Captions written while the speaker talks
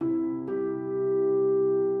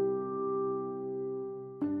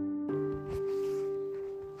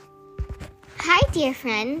Hi, dear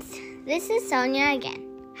friends. This is Sonia again.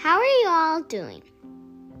 How are you all doing?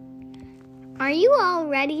 Are you all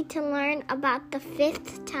ready to learn about the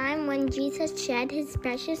fifth time when Jesus shed his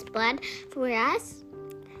precious blood for us?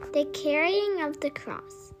 The carrying of the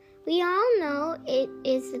cross. We all know it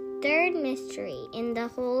is the third mystery in the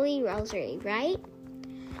Holy Rosary, right?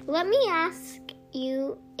 Let me ask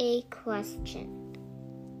you a question.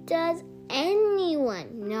 Does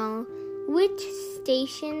anyone know which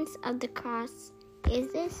stations of the cross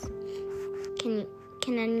is this? Can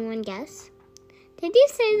anyone guess? Did you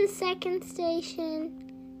say the second station?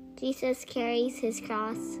 Jesus carries his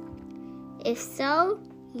cross. If so,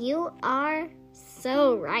 you are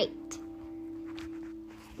so right.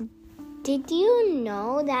 Did you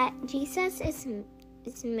know that Jesus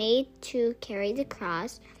is made to carry the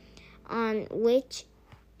cross on which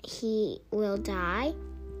he will die?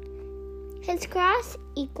 His cross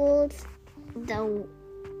equals the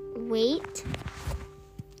weight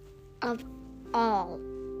of all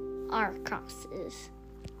our crosses.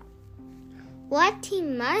 What he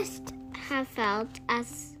must have felt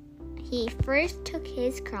as he first took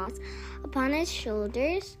his cross upon his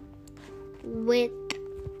shoulders. With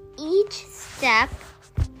each step,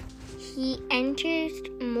 he enters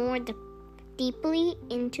more deeply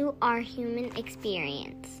into our human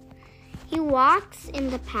experience. He walks in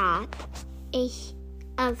the path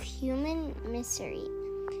of human misery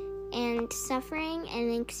and suffering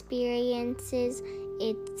and experiences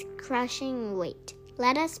its crushing weight.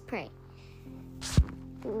 Let us pray.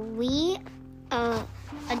 We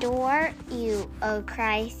adore you, O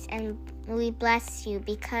Christ, and we bless you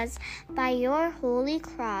because by your holy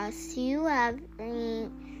cross you have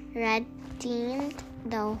redeemed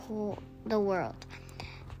the world.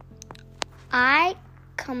 I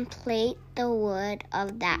contemplate the wood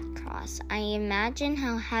of that cross. I imagine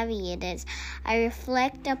how heavy it is. I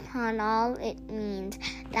reflect upon all it means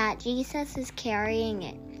that Jesus is carrying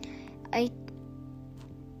it. I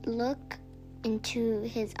look into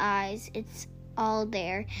his eyes. It's all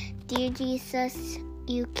there. Dear Jesus,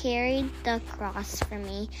 you carried the cross for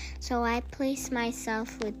me, so I place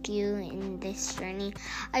myself with you in this journey.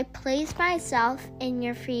 I place myself in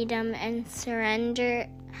your freedom and surrender.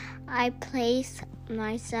 I place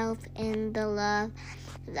myself in the love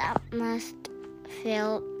that must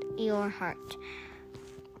fill your heart.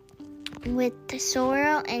 With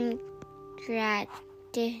sorrow and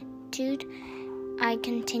gratitude, I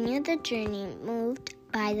continue the journey, moved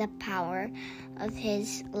by the power of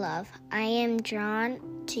his love. I am drawn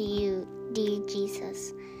to you, dear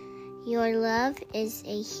Jesus. Your love is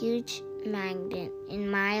a huge magnet in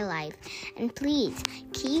my life, and please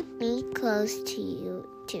keep me close to you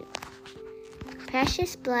too.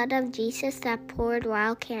 Precious blood of Jesus that poured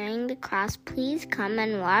while carrying the cross, please come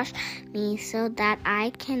and wash me so that I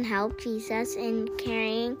can help Jesus in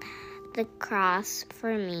carrying the cross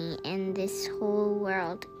for me in this whole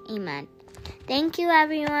world. Amen. Thank you,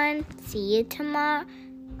 everyone. See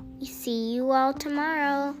you all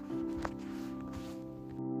tomorrow.